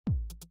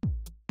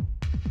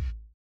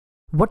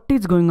What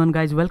is going on,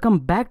 guys? Welcome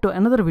back to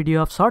another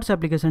video of Shorts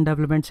application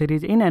development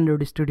series in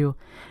Android Studio.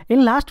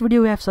 In last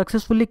video we have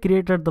successfully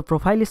created the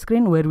profile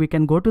screen where we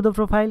can go to the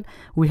profile.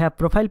 We have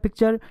profile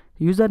picture,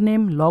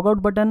 username,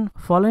 logout button,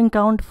 following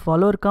count,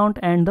 follower count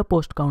and the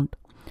post count.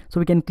 So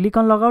we can click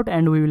on logout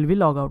and we will be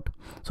log out.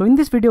 So in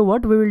this video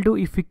what we will do,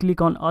 if we click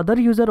on other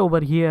user over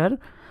here,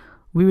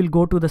 we will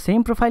go to the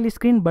same profile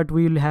screen, but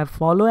we will have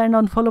follow and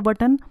unfollow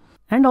button,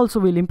 and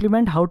also we'll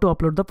implement how to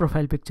upload the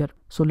profile picture.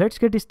 So let's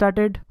get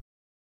started.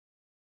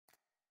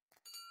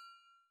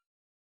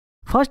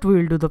 First we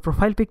will do the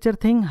profile picture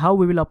thing, how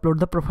we will upload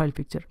the profile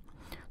picture.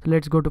 So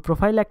let's go to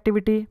profile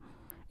activity.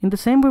 In the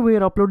same way we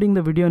are uploading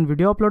the video in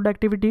video upload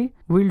activity,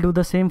 we will do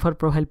the same for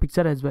profile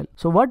picture as well.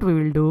 So what we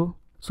will do,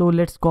 so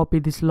let's copy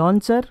this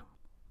launcher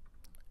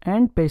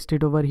and paste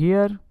it over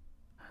here.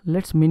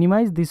 Let's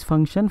minimize this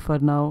function for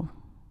now.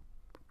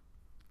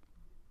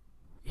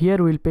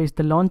 Here we'll paste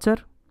the launcher.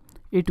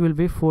 It will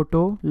be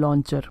photo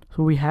launcher.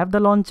 So we have the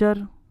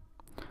launcher.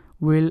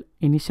 We'll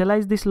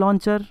initialize this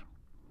launcher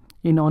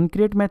in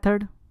onCreate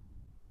method,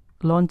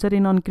 launcher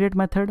in onCreate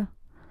method.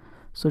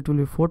 So it will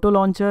be photo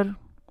launcher,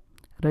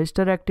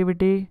 register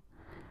activity,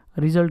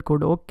 result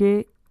code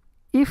OK.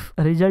 If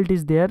result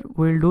is there,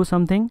 we'll do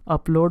something,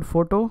 upload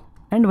photo,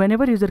 and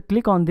whenever user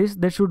click on this,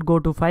 they should go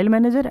to file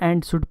manager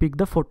and should pick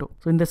the photo.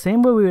 So in the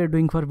same way we are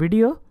doing for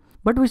video,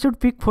 but we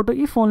should pick photo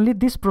if only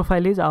this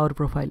profile is our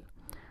profile.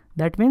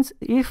 That means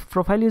if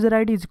profile user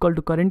ID is equal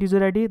to current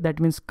user ID,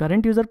 that means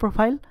current user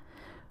profile,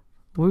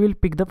 we will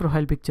pick the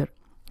profile picture.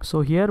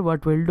 So here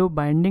what we'll do,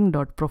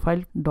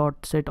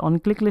 binding.profile.set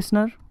onClick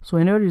listener. So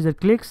whenever user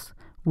clicks,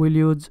 we'll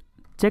use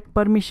check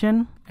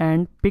permission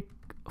and pick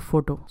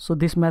photo. So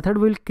this method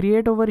will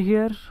create over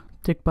here,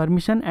 check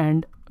permission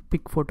and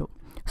pick photo.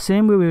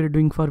 Same way we were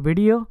doing for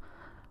video.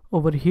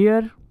 Over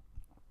here,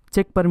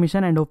 check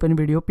permission and open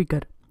video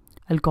picker.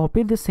 I'll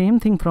copy the same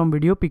thing from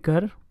video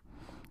picker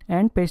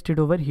and paste it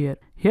over here.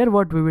 Here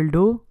what we will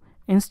do,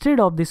 instead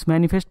of this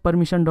manifest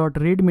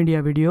permission.read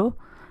media video,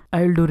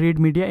 I will do read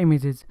media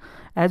images,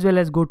 as well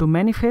as go to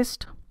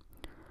manifest.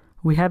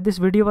 We have this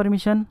video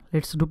permission.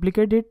 Let's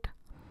duplicate it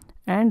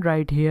and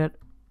write here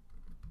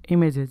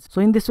images.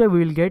 So in this way we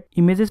will get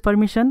images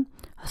permission.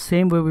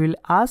 Same way we will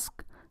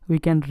ask, we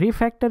can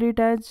refactor it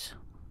as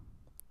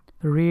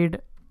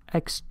read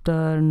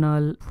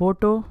external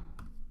photo.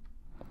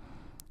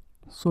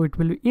 So it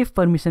will be, if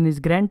permission is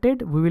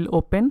granted, we will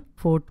open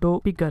photo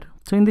picker.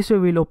 So in this way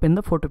we will open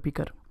the photo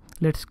picker.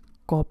 Let's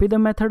copy the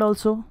method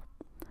also,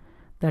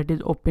 that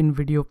is open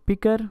video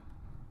picker.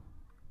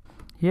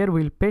 Here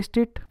we'll paste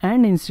it,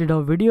 and instead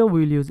of video we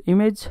will use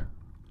image,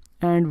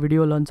 and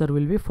video launcher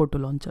will be photo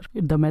launcher.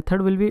 The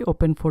method will be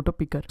open photo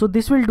picker. So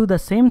this will do the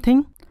same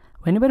thing.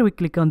 Whenever we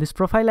click on this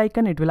profile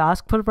icon, it will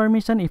ask for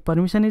permission. If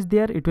permission is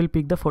there, it will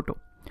pick the photo.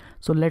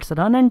 So let's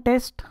run and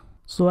test.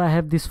 So I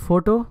have this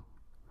photo,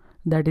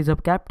 that is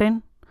of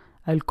captain.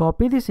 I'll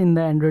copy this in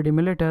the Android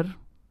emulator.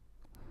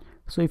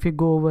 So if you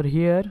go over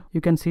here,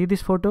 you can see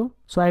this photo.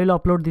 So I will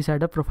upload this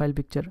as a profile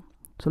picture.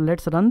 So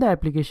let's run the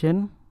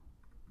application.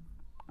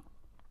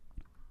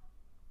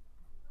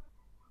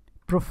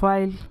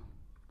 Profile,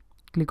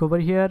 click over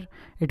here.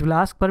 It will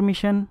ask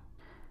permission.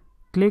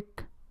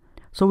 Click.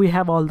 So we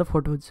have all the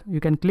photos.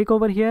 You can click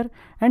over here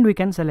and we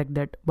can select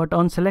that. But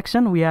on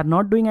selection, we are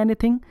not doing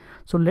anything.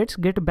 So let's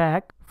get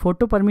back.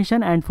 Photo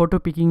permission and photo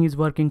picking is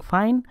working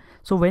fine.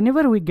 So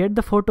whenever we get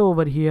the photo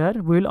over here,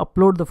 we will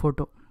upload the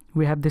photo.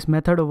 We have this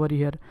method over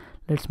here.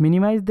 Let's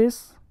minimize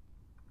this.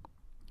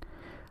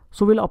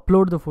 So we'll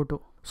upload the photo.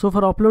 So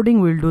for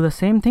uploading, we'll do the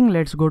same thing.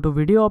 Let's go to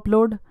video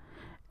upload.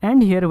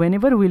 And here,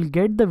 whenever we'll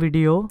get the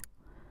video,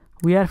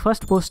 we are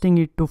first posting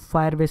it to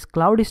Firebase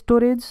Cloud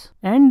Storage,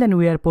 and then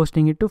we are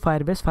posting it to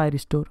Firebase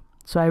Firestore.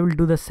 So I will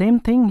do the same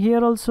thing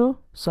here also.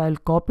 So I'll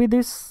copy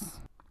this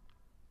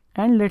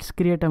and let's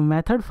create a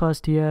method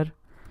first here.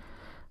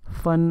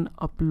 Fun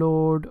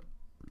upload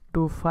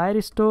to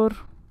Firestore.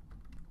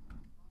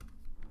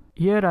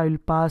 Here I will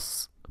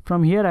pass,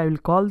 from here I will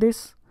call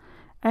this,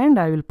 and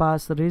I will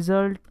pass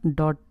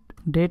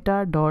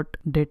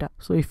result.data.data.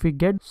 So if we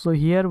get, so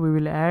here we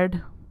will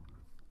add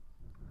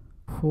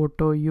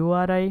photo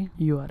URI,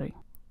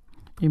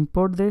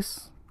 import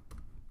this.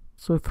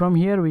 So from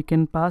here we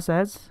can pass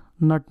as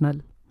not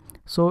null.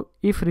 So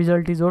if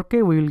result is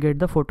okay, we will get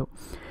the photo.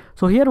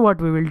 So here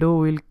what we will do,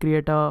 we will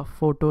create a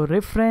photo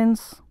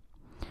reference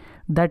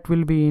that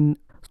will be in,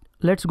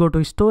 let's go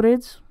to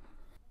storage.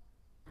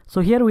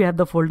 So here we have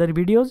the folder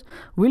videos.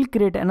 We'll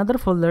create another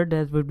folder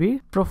that will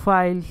be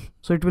profile.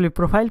 So it will be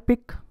profile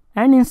pic,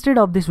 and instead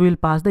of this we'll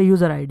pass the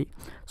user ID.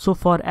 So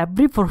for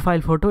every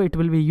profile photo, it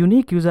will be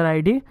unique user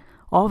ID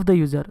of the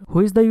user.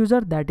 Who is the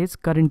user? That is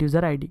current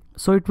user ID.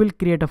 So it will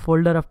create a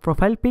folder of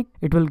profile pic.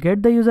 It will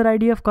get the user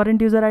ID of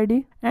current user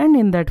ID, and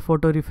in that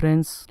photo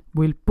reference,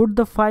 we'll put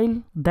the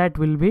file that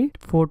will be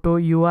photo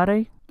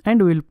URI,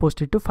 and we'll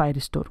post it to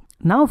Firestore.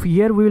 Now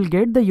here we will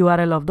get the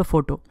URL of the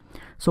photo.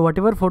 So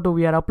whatever photo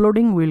we are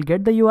uploading, we will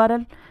get the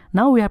URL.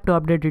 Now we have to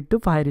update it to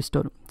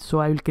Firestore. So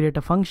I will create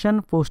a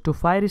function, post to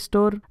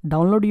Firestore,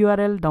 download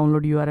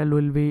URL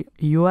will be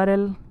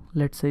URL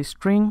let's say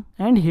string,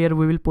 and here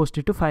we will post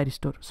it to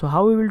Firestore. So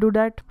how we will do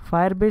that?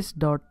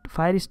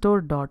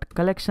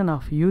 Firebase.firestore.collection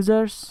of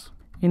users.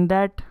 In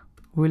that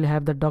we will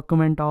have the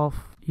document of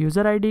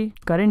user ID,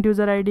 current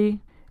user ID.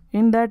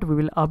 In that we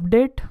will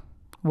update.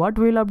 What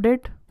we will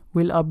update?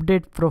 We'll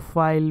update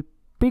profile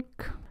pic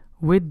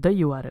with the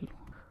URL.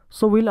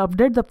 So we'll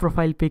update the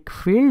profile pic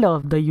field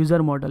of the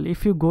user model.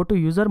 If you go to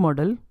user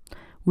model,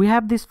 we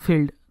have this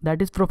field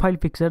that is profile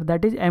picture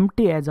that is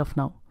empty as of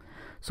now.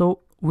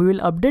 So we will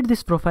update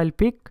this profile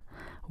pic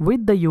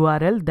with the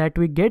URL that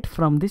we get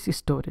from this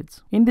storage.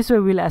 In this way,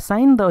 we'll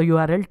assign the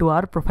URL to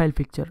our profile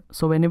picture.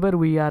 So whenever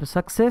we are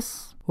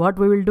success, what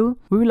we will do?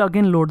 We will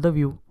again load the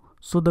view.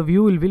 So the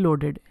view will be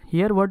loaded.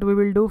 Here what we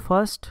will do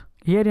first,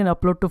 here in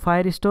upload to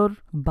Firestore,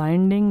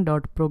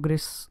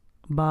 binding.progress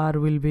bar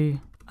will be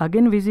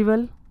again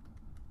visible.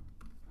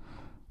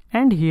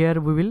 And here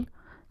we will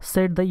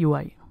set the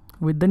UI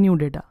with the new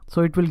data.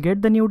 So it will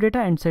get the new data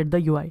and set the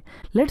UI.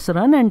 Let's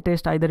run and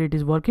test either it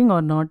is working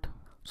or not.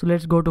 So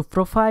let's go to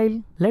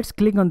profile. Let's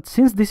click on,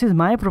 since this is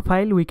my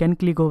profile, we can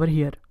click over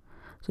here.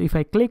 So if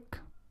I click,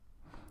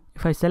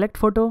 if I select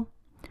photo,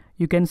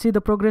 you can see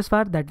the progress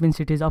bar. That means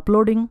it is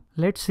uploading.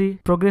 Let's see,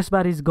 progress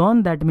bar is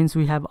gone. That means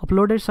we have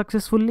uploaded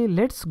successfully.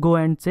 Let's go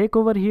and check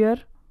over here.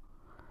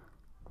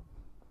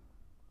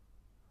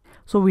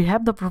 So we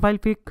have the profile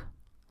pic.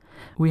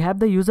 We have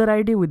the user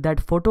ID with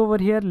that photo over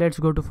here. Let's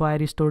go to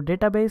Firestore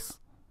database.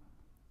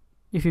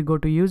 If you go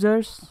to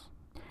users,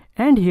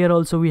 and here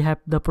also we have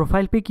the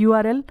profile pic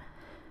URL,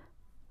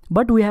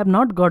 but we have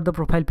not got the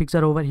profile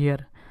picture over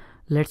here.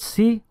 Let's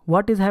see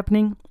what is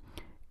happening.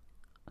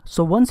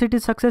 So once it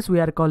is success, we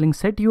are calling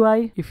set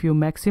UI. If you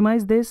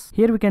maximize this,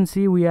 here we can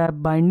see we are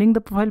binding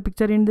the profile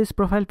picture in this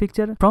profile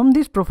picture from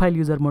this profile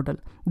user model.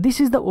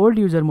 This is the old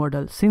user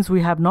model. Since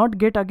we have not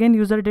get again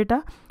user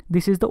data,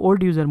 this is the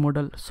old user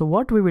model. So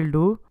what we will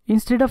do,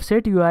 instead of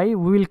set UI,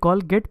 we will call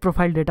get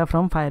profile data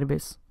from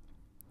Firebase.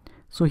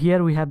 So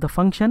here we have the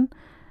function.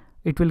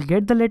 It will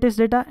get the latest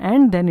data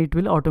and then it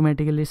will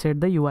automatically set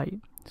the UI.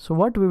 So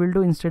what we will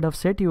do, instead of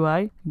set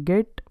UI,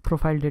 get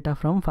profile data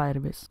from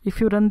Firebase.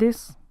 If you run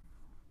this,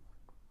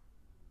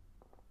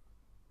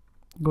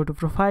 go to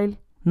profile.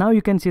 Now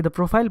you can see the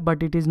profile,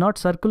 but it is not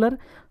circular.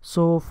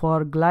 So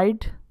for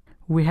glide,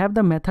 we have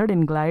the method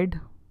in glide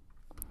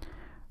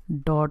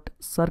dot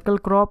circle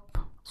crop.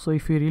 So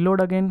if you reload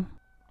again,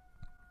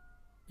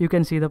 you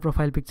can see the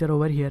profile picture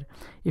over here.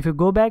 If you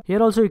go back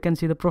here also, you can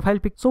see the profile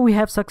picture. So we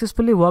have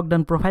successfully worked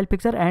on profile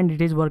picture and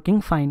it is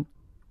working fine.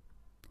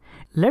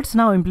 Let's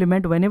now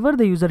implement, whenever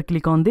the user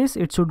click on this,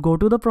 it should go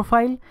to the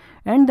profile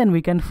and then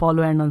we can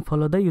follow and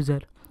unfollow the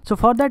user. So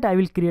for that, I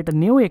will create a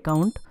new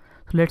account.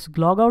 So let's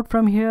log out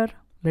from here.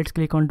 Let's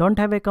click on don't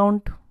have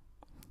account.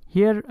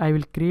 Here I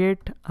will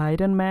create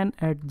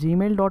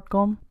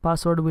ironman@gmail.com.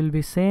 Password will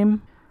be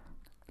same.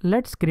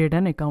 Let's create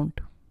an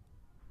account.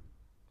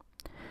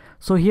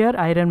 So here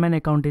Ironman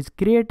account is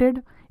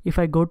created. If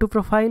I go to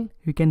profile,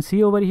 you can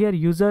see over here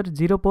user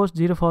 0 post,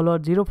 0 follower,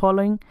 0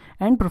 following,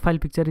 and profile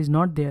picture is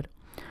not there.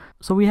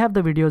 So we have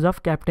the videos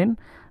of captain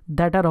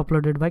that are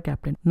uploaded by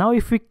captain. Now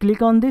if we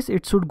click on this,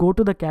 it should go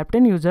to the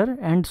captain user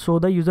and show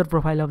the user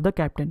profile of the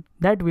captain.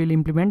 That we'll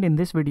implement in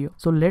this video.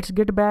 So let's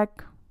get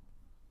back.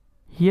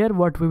 Here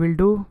what we will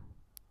do,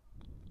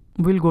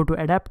 we'll go to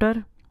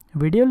adapter,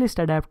 video list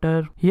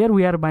adapter. Here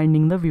we are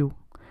binding the view.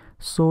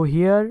 So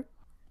here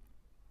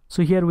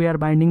we are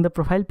binding the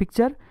profile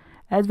picture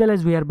as well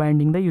as we are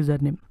binding the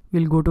username.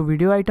 We'll go to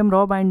video item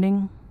raw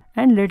binding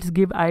and let's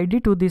give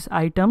ID to these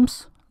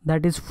items,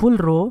 that is full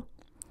row.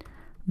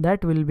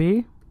 That will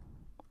be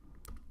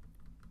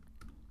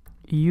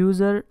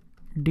user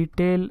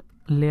detail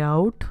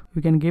layout.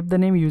 We can give the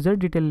name user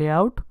detail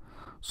layout,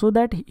 so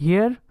that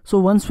here, so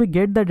once we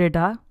get the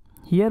data,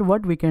 here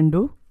what we can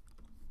do,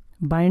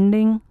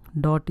 binding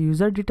dot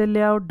user detail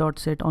layout dot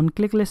set on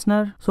click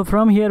listener. So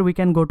from here we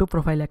can go to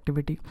profile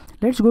activity.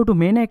 Let's go to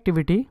main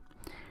activity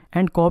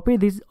and copy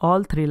these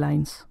all 3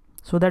 lines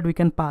so that we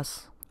can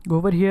pass. Go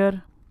over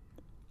here.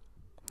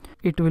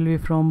 It will be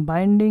from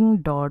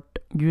binding dot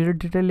user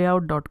detail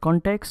layout dot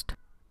context,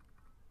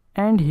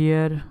 and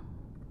here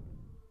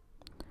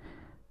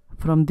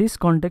from this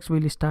context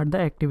we'll start the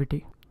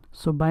activity.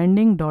 So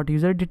binding dot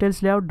user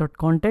details layout dot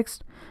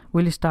context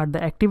will start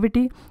the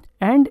activity,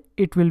 and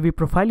it will be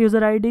profile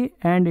user ID,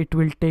 and it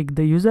will take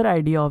the user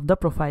ID of the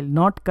profile,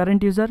 not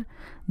current user.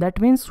 That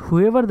means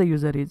whoever the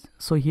user is.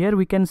 So here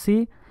we can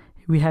see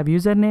we have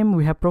username,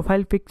 we have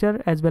profile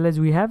picture, as well as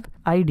we have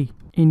ID.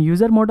 In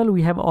user model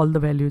we have all the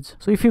values.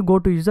 So if you go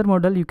to user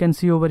model, you can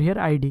see over here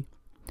ID.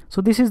 So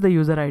this is the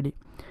user ID.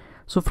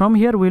 So from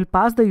here we'll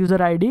pass the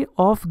user ID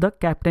of the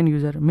captain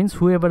user, means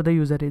whoever the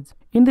user is.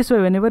 In this way,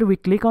 whenever we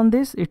click on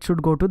this, it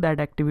should go to that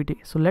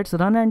activity. So let's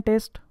run and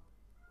test.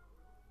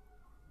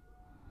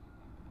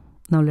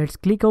 Now let's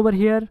click over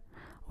here.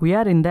 we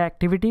are in the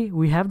activity,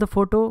 we have the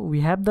photo,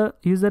 we have the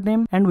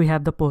username, and we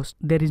have the post.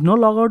 There is no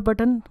logout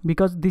button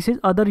because this is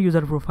other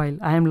user profile.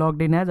 I am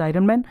logged in as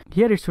Ironman.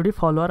 Here it should be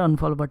follow or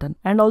unfollow button.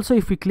 And also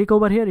if we click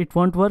over here, it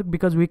won't work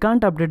because we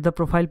can't update the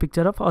profile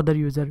picture of other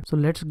user. So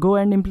let's go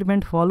and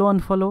implement follow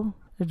unfollow.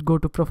 Let's go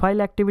to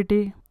profile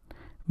activity,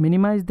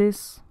 minimize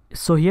this.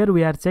 So here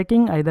we are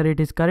checking either it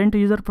is current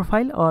user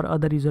profile or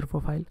other user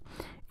profile.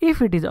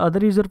 If it is other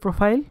user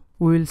profile,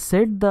 we will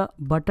set the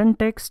button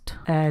text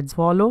as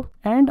follow,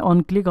 and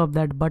on click of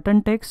that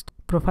button text,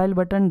 profile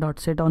button dot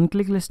set on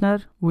click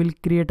listener will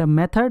create a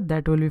method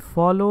that will be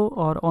follow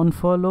or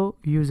unfollow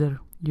user.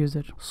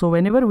 So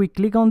whenever we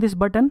click on this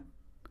button,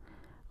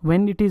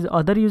 when it is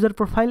other user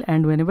profile,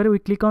 and whenever we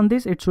click on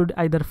this, it should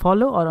either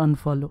follow or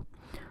unfollow.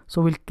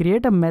 So we'll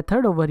create a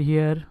method over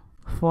here,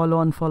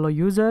 follow unfollow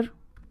user.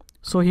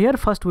 So here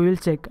first we will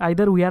check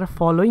either we are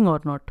following or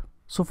not.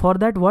 So for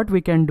that, what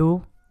we can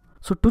do,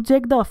 so to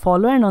check the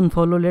follow and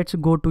unfollow, let's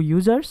go to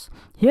users.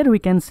 Here we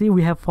can see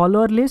we have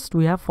follower list,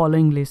 we have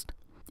following list.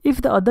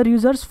 If the other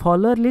users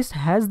follower list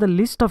has the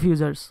list of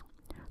users,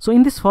 so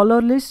in this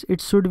follower list,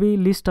 it should be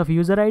list of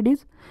user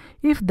IDs.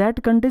 If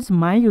that contains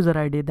my user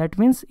ID, that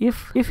means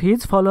if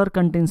his follower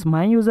contains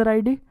my user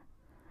ID,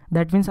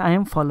 that means I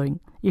am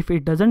following. If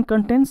it doesn't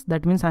contains,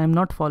 that means I am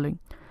not following.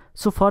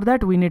 So for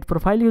that, we need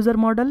profile user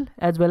model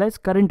as well as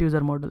current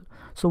user model.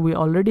 So we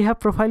already have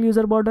profile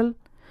user model.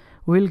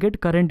 We'll get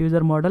current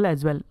user model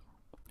as well.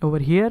 Over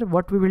here,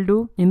 what we will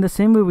do, in the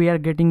same way we are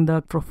getting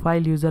the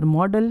profile user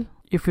model.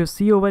 If you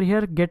see over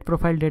here, get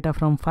profile data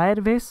from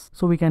Firebase.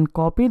 So we can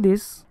copy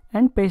this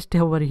and paste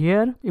over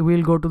here. We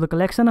will go to the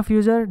collection of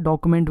user,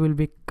 document will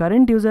be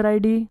current user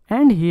ID,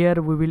 and here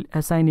we will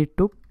assign it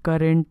to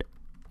current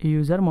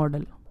user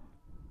model.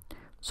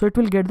 So it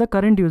will get the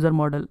current user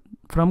model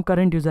from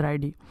current user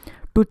ID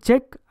to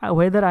check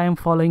whether I am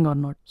following or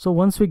not. So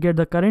once we get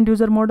the current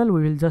user model,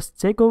 we will just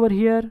check over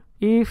here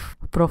if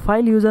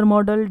profile user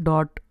model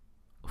dot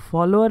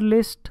follower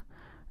list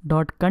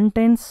dot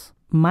contains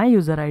my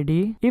user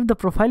ID. If the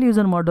profile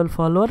user model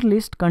follower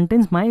list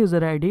contains my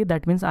user ID,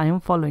 that means I am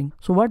following.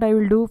 So what I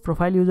will do,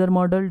 profile user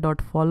model dot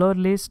follower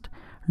list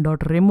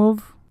dot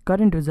remove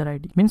current user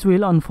ID, means we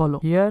will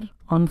unfollow. Here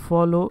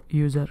unfollow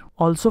user.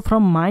 Also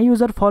from my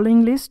user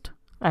following list,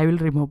 I will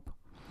remove.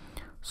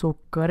 So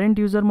current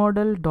user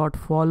model dot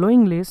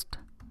following list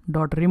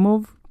dot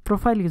remove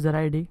profile user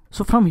ID.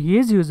 So from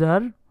his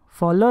user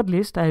follower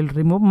list, I will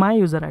remove my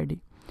user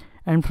ID,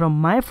 and from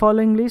my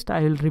following list,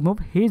 I will remove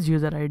his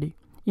user ID.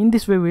 In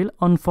this way, we will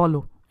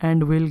unfollow,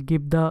 and we'll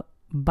give the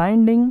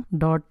binding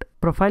dot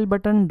profile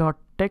button dot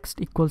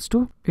text equals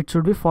to, it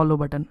should be follow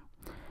button.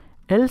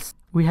 Else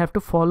we have to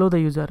follow the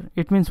user.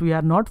 It means we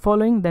are not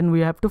following, then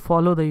we have to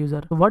follow the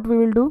user. So what we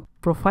will do,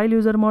 profile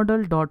user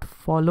model dot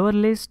follower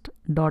list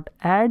dot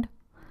add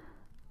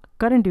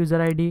current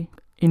user ID.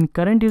 In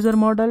current user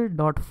model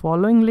dot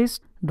following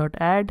list dot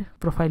add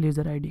profile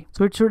user ID.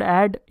 So it should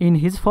add in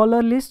his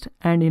follower list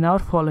and in our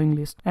following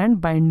list, and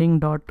binding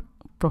dot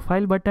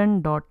profile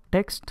button dot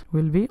text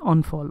will be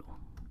unfollow.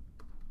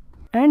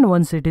 And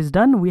once it is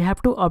done, we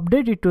have to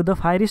update it to the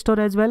Firestore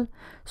as well.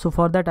 So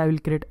for that, I will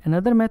create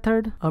another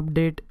method,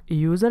 update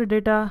user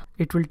data.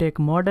 It will take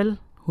model,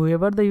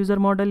 whoever the user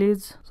model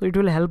is. So it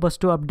will help us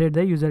to update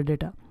the user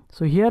data.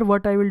 So here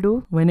what I will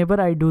do,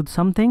 whenever I do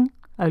something,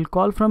 I will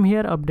call from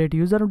here update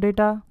user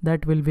data.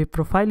 That will be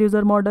profile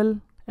user model,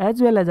 as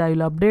well as I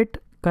will update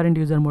current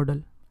user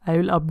model. I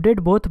will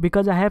update both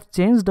because I have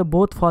changed the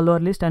both follower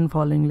list and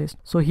following list.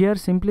 So here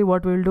simply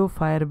what we will do,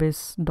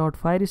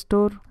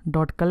 firebase.firestore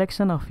dot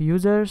collection of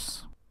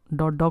users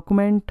dot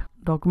document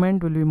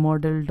will be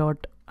model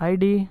dot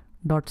id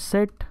dot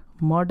set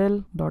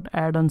model dot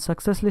add on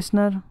success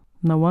listener.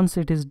 Now once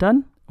it is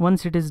done,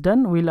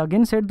 we'll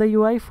again set the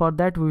UI. For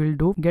that we will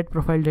do get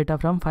profile data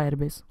from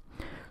Firebase.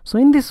 So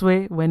in this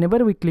way,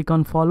 whenever we click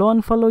on follow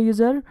unfollow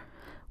user,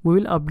 we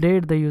will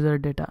update the user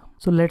data.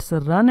 So let's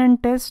run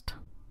and test.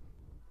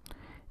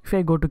 If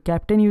I go to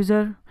captain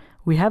user,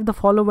 we have the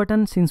follow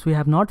button. Since we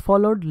have not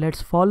followed, let's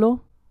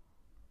follow.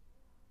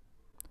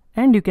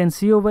 And you can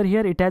see over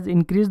here, it has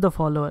increased the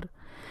follower.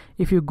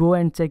 If you go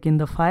and check in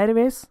the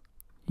Firebase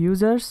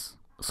users,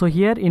 so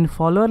here in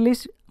follower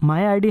list,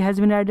 my ID has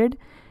been added.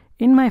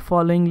 In my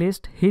following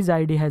list, his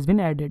ID has been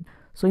added.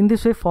 So in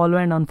this way, follow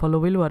and unfollow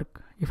will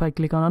work. If I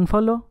click on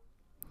unfollow,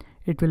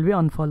 it will be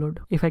unfollowed.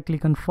 If I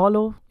click on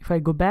follow, if I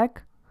go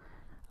back,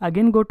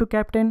 again go to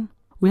captain,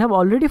 we have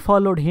already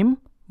followed him,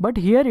 but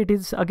here it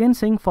is again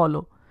saying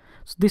follow.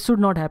 So this should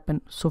not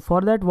happen. So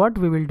for that, what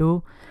we will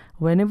do,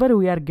 whenever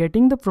we are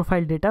getting the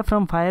profile data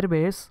from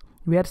Firebase,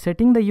 we are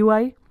setting the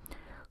UI.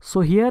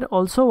 So here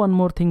also one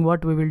more thing,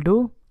 what we will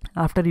do,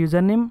 after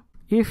username,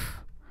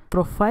 if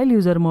profile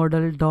user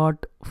model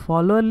dot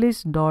follower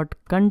list dot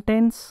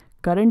contains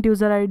current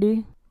user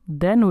ID,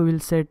 then we will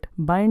set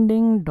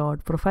binding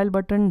dot profile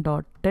button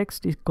dot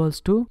text equals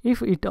to,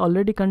 if it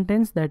already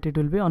contains that, it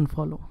will be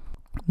unfollow.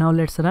 Now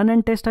let's run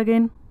and test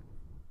again.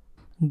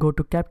 Go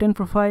to captain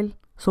profile.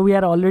 So we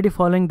are already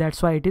following,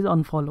 that's why it is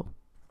unfollow.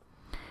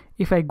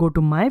 If I go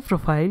to my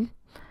profile,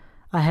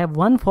 I have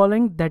 1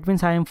 following, that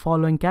means I am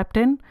following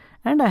captain,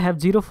 and I have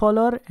 0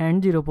 follower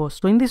and 0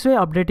 post. So in this way,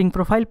 updating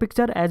profile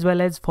picture as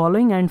well as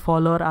following and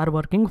follower are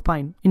working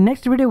fine. In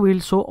next video, we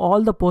will show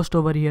all the posts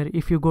over here.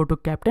 If you go to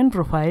captain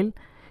profile,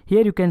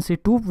 here you can see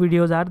 2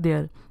 videos are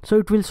there. So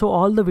it will show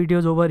all the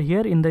videos over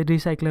here in the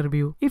recycler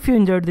view. If you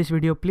enjoyed this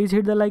video, please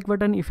hit the like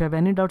button. If you have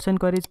any doubts and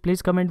queries,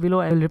 please comment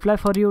below. I will reply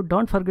for you.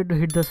 Don't forget to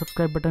hit the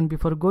subscribe button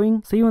before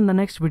going. See you in the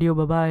next video.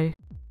 Bye bye.